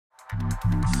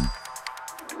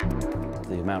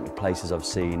The amount of places I've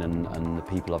seen and the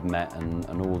people I've met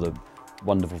and all the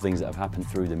wonderful things that have happened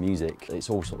through the music, it's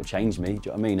all sort of changed me, do you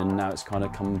know what I mean? And now it's kind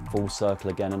of come full circle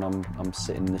again, and I'm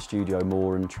sitting in the studio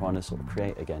more and trying to sort of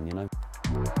create again, you know?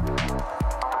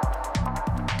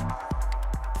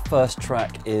 First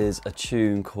track is a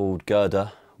tune called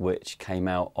Girder, which came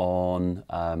out on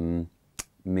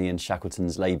me and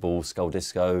Shackleton's label, Skull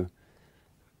Disco,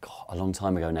 God, a long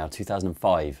time ago now,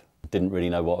 2005. Didn't really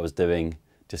know what I was doing,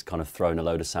 just kind of thrown a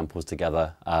load of samples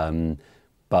together,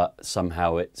 but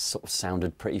somehow it sort of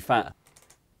sounded pretty fat.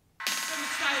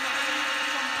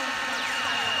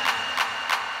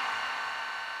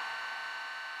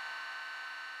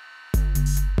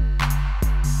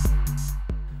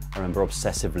 I remember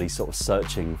obsessively sort of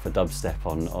searching for dubstep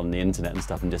on the internet and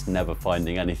stuff and just never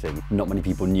finding anything. Not many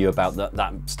people knew about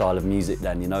that style of music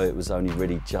then, you know, it was only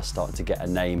really just starting to get a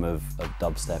name of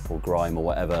dubstep or grime or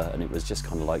whatever, and it was just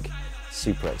kind of like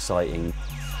super exciting.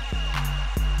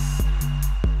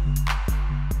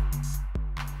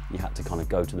 You had to kind of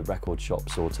go to the record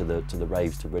shops or to the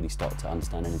raves to really start to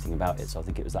understand anything about it, so I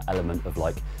think it was that element of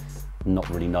like not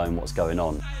really knowing what's going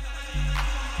on.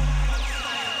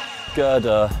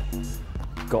 Girder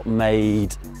got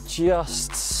made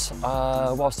just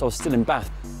whilst I was still in Bath,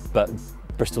 but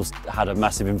Bristol had a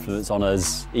massive influence on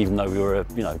us, even though we were,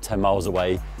 you know, 10 miles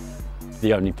away.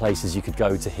 The only places you could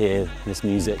go to hear this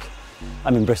music,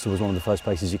 I mean, Bristol was one of the first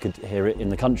places you could hear it in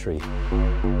the country.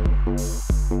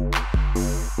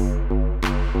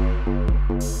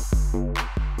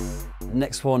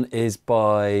 Next one is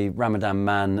by Ramadan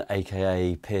Man,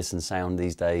 aka Pearson Sound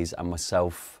these days, and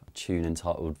myself. Tune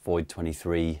entitled Void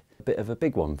 23. A bit of a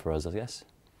big one for us, I guess.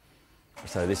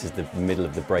 So this is the middle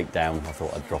of the breakdown I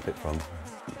thought I'd drop it from.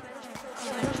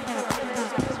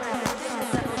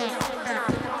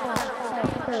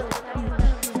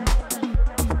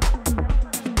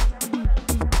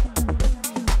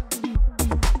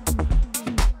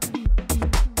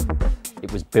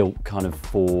 It was built kind of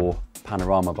for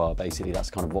panorama bar, basically. That's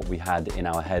kind of what we had in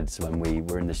our heads when we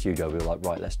were in the studio. We were like,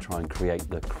 right, let's try and create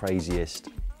the craziest,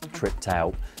 tripped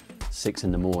out, 6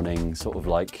 in the morning sort of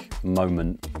like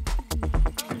moment.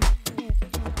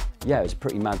 Yeah, it was a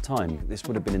pretty mad time. This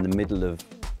would have been in the middle of,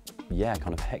 yeah,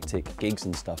 kind of hectic gigs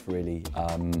and stuff really,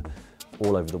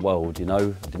 all over the world, you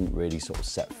know. I didn't really sort of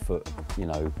set foot, you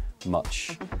know,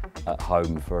 much at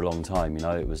home for a long time, you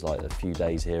know. It was like a few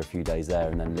days here, a few days there,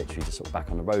 and then literally just sort of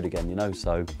back on the road again, you know.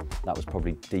 So that was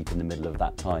probably deep in the middle of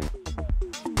that time.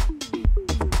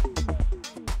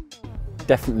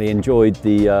 Definitely enjoyed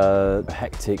the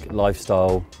hectic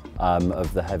lifestyle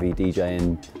of the heavy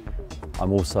DJing.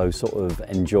 I'm also sort of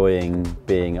enjoying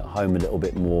being at home a little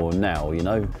bit more now, you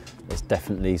know. It's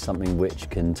definitely something which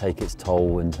can take its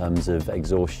toll in terms of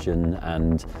exhaustion,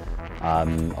 and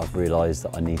I've realised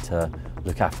that I need to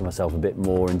look after myself a bit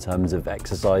more in terms of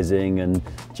exercising and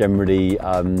generally,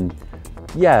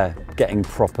 yeah, getting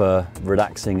proper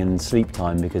relaxing and sleep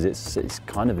time, because it's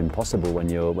kind of impossible when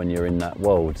you're in that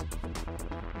world.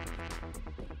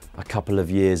 A couple of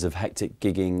years of hectic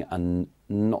gigging and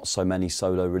not so many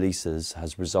solo releases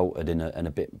has resulted in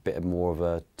a bit more of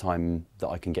a time that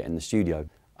I can get in the studio.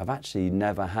 I've actually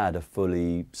never had a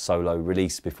fully solo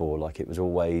release before. Like, it was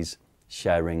always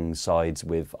sharing sides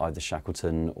with either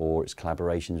Shackleton or its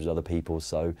collaborations with other people,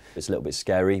 so it's a little bit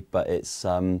scary, but it's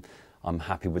I'm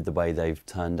happy with the way they've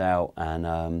turned out,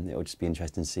 and it'll just be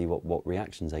interesting to see what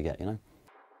reactions they get, you know.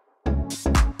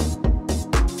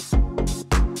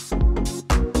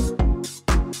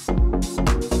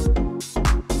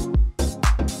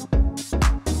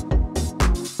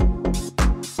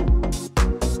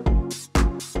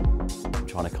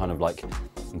 Trying to kind of like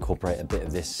incorporate a bit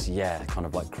of this, yeah, kind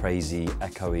of like crazy,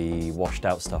 echoey, washed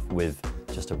out stuff with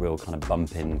just a real kind of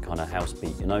bumping kind of house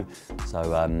beat, you know.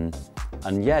 So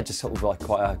and yeah, just sort of like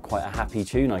quite a happy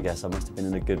tune, I guess. I must have been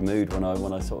in a good mood when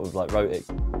I sort of like wrote it.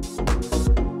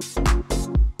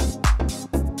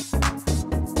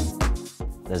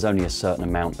 There's only a certain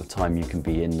amount of time you can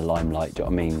be in the limelight, do you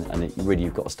know what I mean? And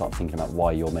you've got to start thinking about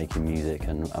why you're making music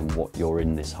and what you're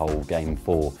in this whole game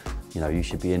for. You know, you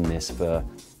should be in this for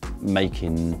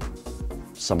making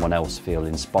someone else feel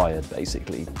inspired,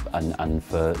 basically, and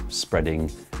for spreading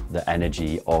the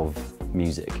energy of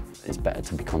music. It's better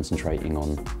to be concentrating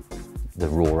on the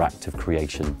raw act of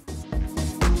creation.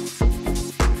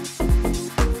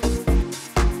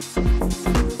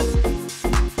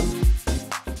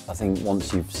 I think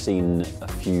once you've seen a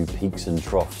few peaks and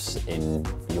troughs in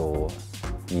your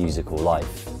musical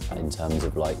life, in terms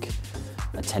of like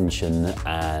attention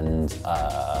and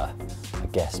I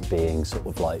guess being sort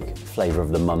of like flavour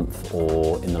of the month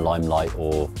or in the limelight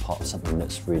or part of something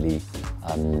that's really,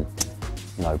 you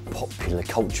know, popular,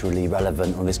 culturally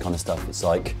relevant, all this kind of stuff. It's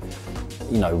like,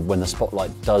 you know, when the spotlight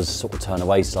does sort of turn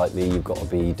away slightly, you've got to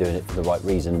be doing it for the right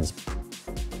reasons.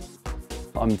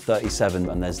 I'm 37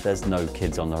 and there's no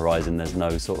kids on the horizon, there's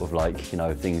no sort of like, you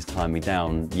know, things tying me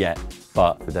down yet,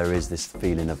 but there is this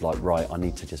feeling of like, right, I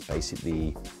need to just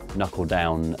basically knuckle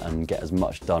down and get as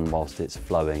much done whilst it's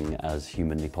flowing as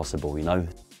humanly possible, you know?